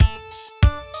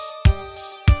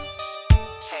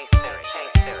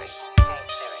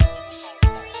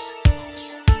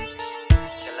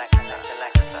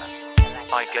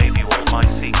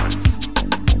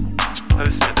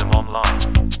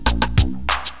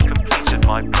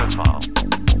my profile.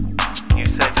 You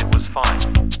said it was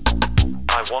fine.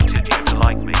 I wanted you to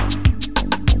like me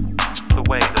the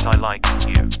way that I liked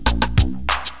you.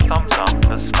 Thumbs up,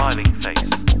 a smiling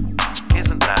face.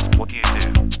 Isn't that what you do?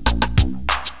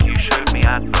 You showed me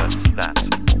adverts that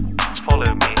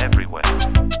follow me everywhere.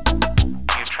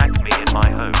 You tracked me in my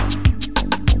home.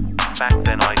 Back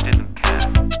then I didn't care.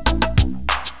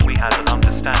 We had an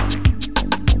understanding.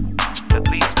 At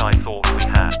least I thought we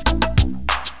had.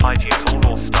 I'd use all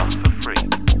your stuff for free.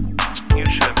 You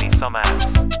show me some ads.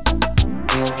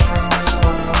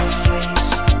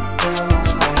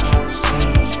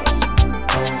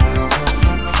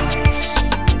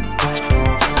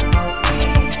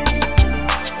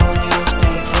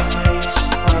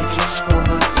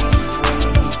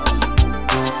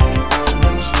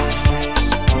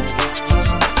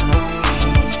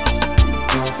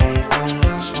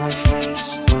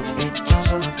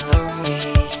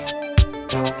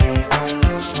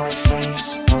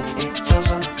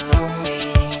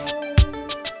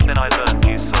 Then I learned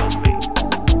you sold me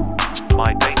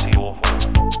my data, your hall.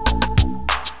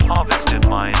 Harvested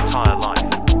my entire life,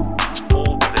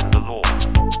 all within the law.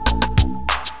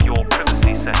 Your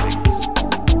privacy settings,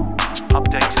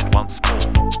 updated once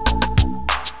more,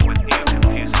 with new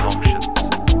confusing options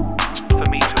for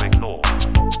me to ignore.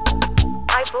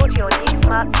 I bought your new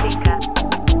smart speaker.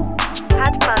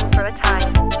 Had fun for a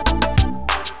time.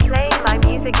 Playing my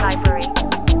music library.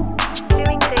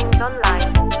 Doing things online.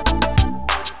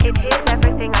 It hears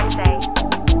everything I say.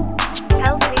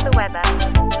 Tells me the weather.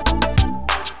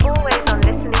 Always on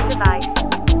listening device.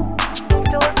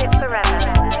 Stores it forever.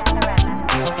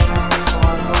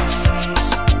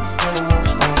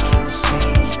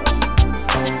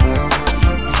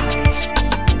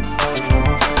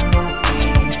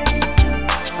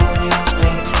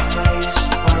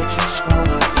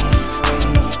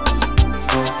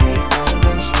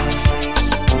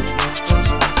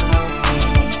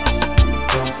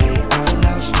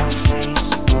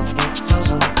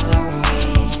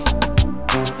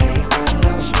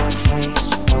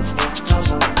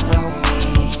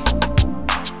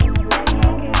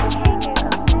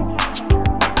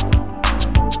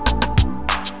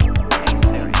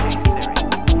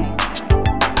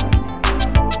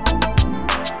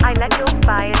 I let your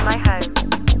spy in my home.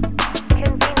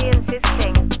 Convenience is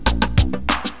king.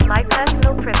 My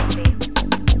personal privacy.